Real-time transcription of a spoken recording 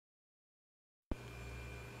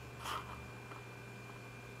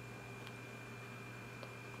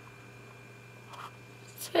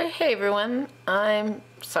So hey everyone, I'm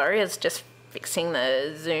sorry, I was just fixing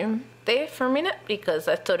the zoom there for a minute because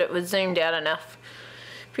I thought it was zoomed out enough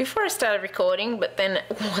before I started recording, but then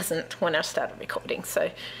it wasn't when I started recording.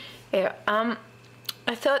 So yeah,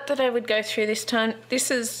 I thought that I would go through this time.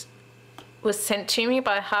 This was sent to me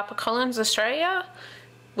by HarperCollins Australia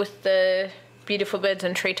with the Beautiful Birds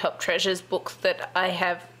and Treetop Treasures books that I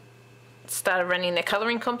have started running their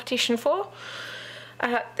colouring competition for.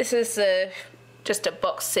 This is just a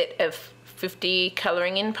box set of 50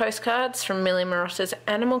 colouring in postcards from Millie Marotta's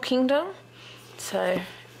Animal Kingdom. So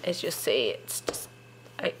as you'll see, it's just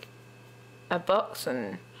like a box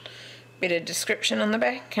and a bit of description on the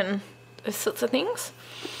back and those sorts of things.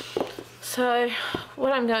 So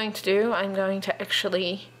what I'm going to do, I'm going to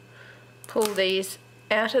actually pull these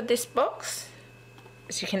out of this box.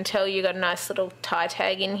 As you can tell, you've got a nice little tie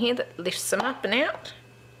tag in here that lifts them up and out.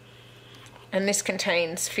 And this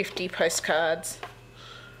contains 50 postcards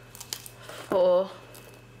for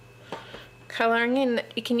colouring in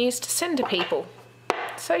that you can use to send to people.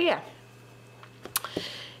 So yeah.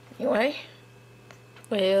 Anyway,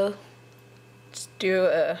 we'll just do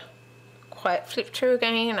a quiet flip through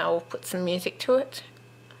again. I'll put some music to it.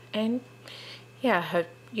 And yeah, I hope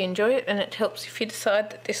you enjoy it and it helps if you decide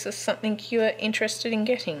that this is something you are interested in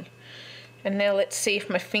getting. And now let's see if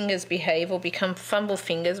my fingers behave or become fumble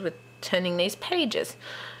fingers with turning these pages.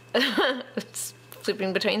 It's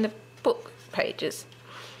flipping between the book pages.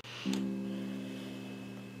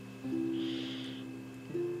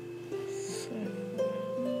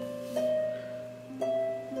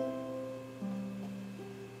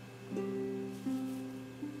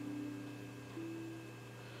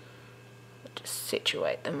 Just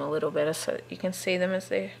situate them a little better so that you can see them as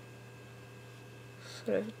they're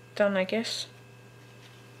sort of done, I guess.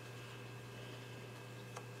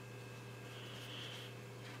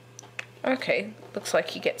 Okay, looks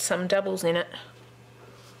like you get some doubles in it.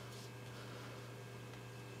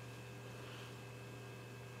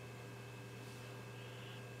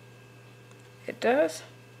 It does.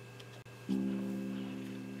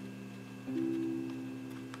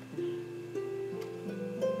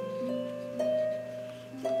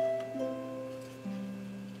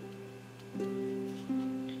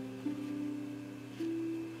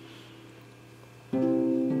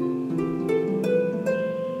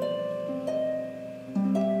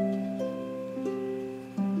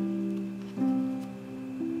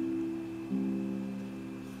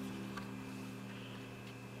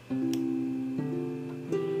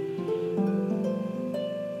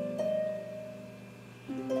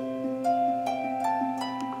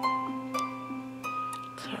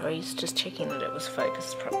 Sorry, he's just checking that it was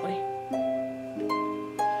focused properly.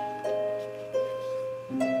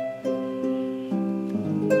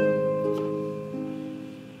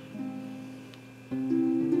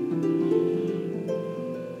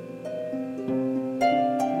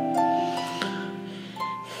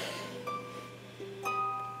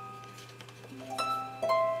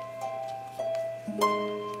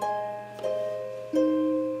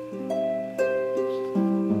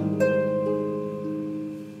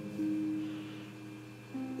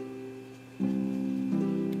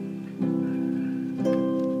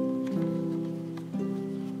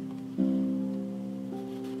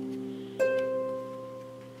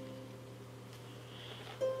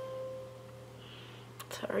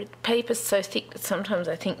 Sorry, the paper's so thick that sometimes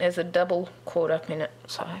I think there's a double caught up in it,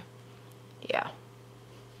 so yeah.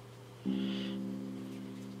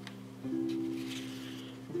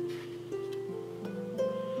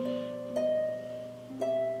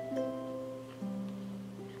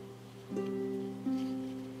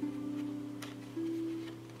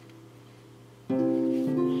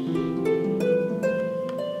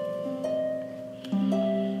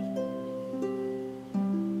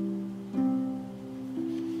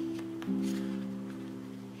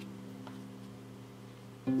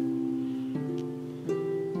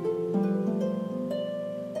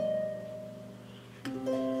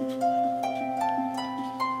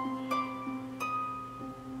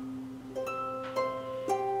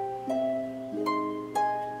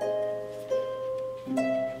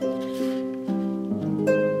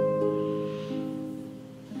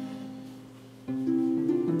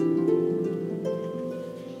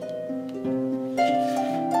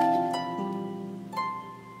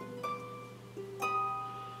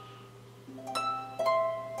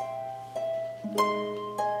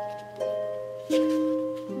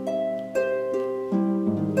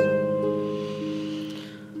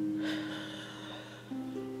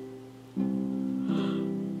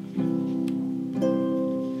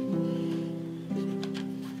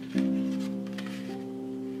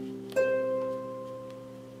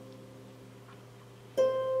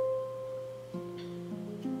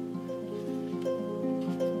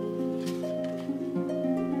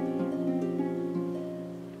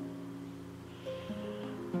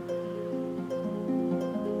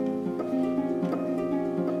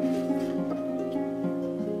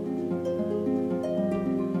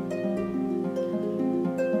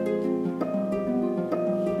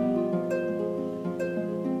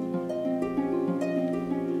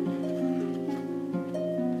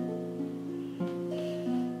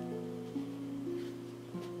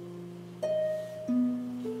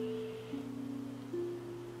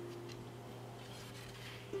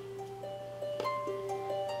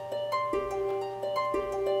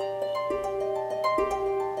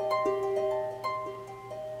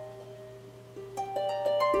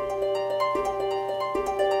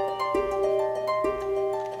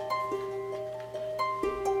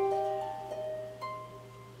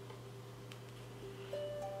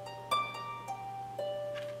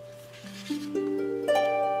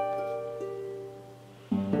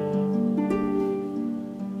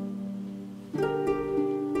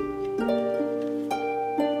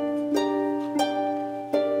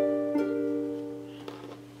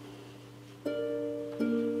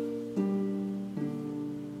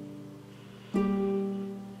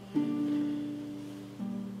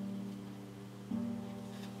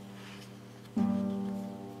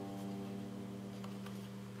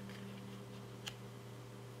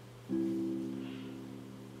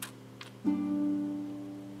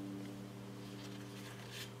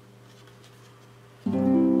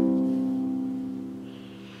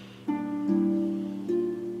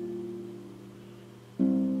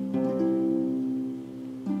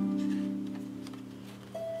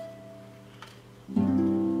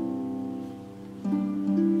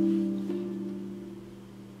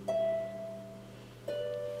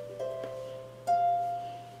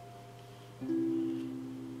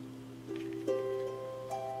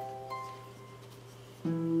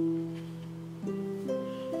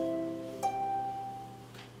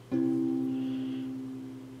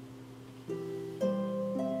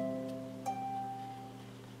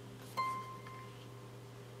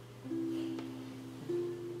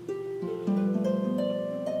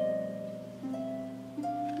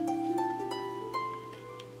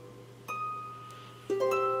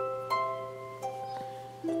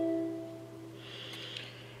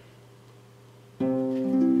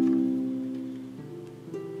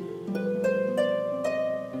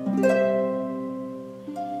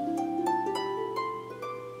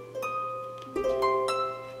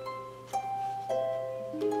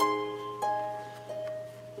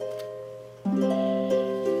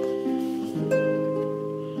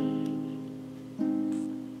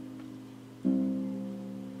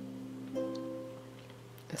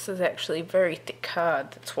 This is actually a very thick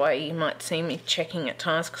card, that's why you might see me checking at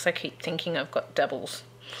times, because I keep thinking I've got doubles.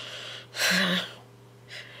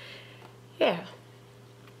 Yeah.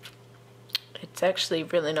 It's actually a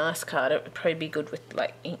really nice card. It would probably be good with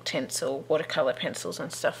like ink tints or watercolour pencils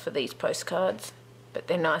and stuff for these postcards. But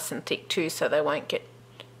they're nice and thick too, so they won't get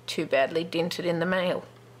too badly dented in the mail,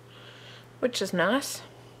 which is nice.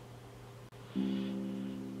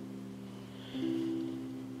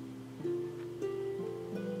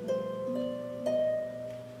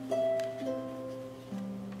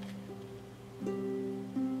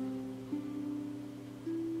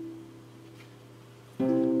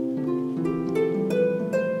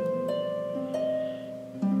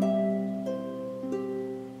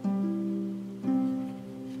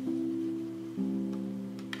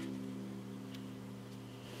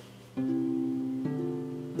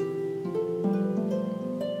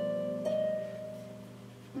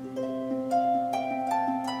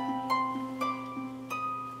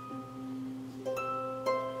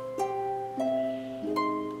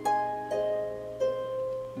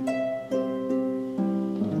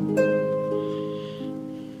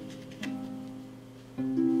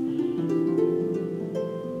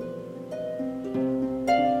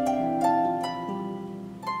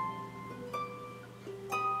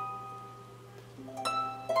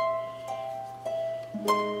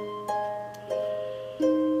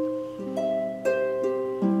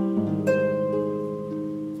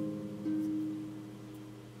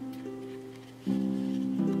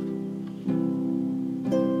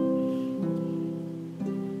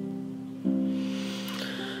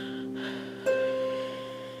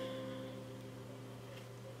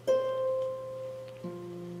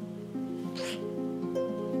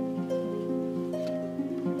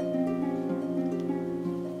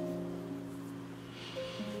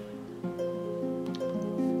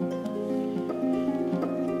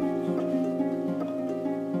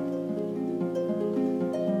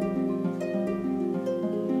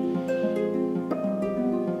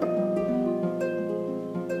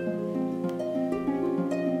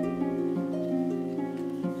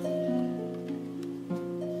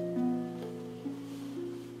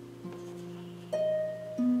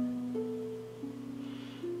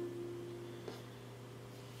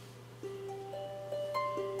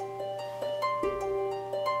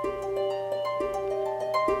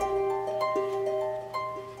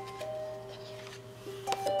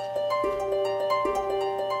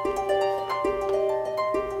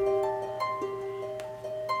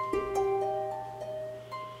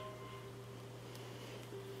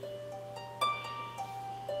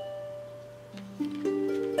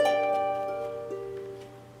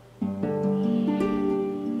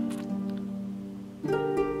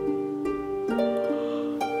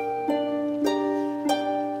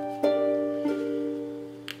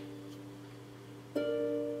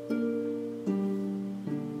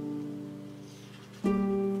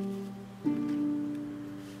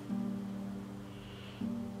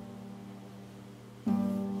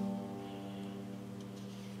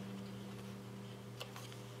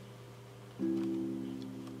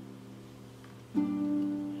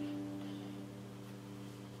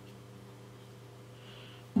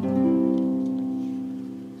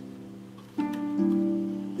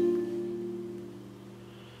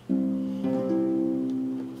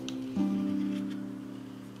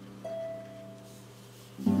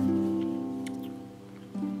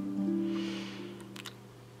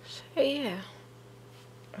 So yeah,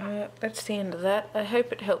 that's the end of that. I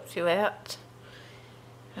hope it helps you out.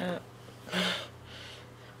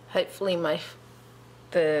 Hopefully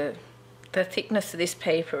the thickness of this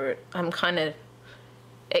paper,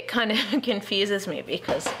 it kind of confuses me,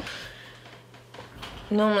 because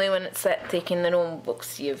normally when it's that thick in the normal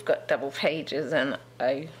books you've got double pages, and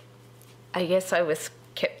I guess I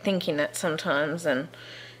kept thinking that sometimes, and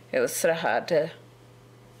it was sort of hard to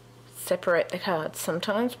separate the cards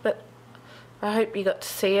sometimes. But I hope you got to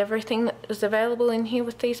see everything that was available in here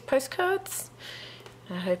with these postcards.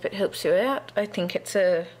 I hope it helps you out. I think it's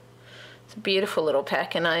a beautiful little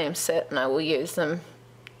pack, and I am certain I will use them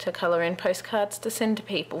to colour in postcards to send to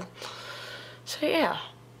people. So yeah,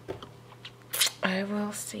 I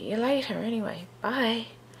will see you later anyway. Bye.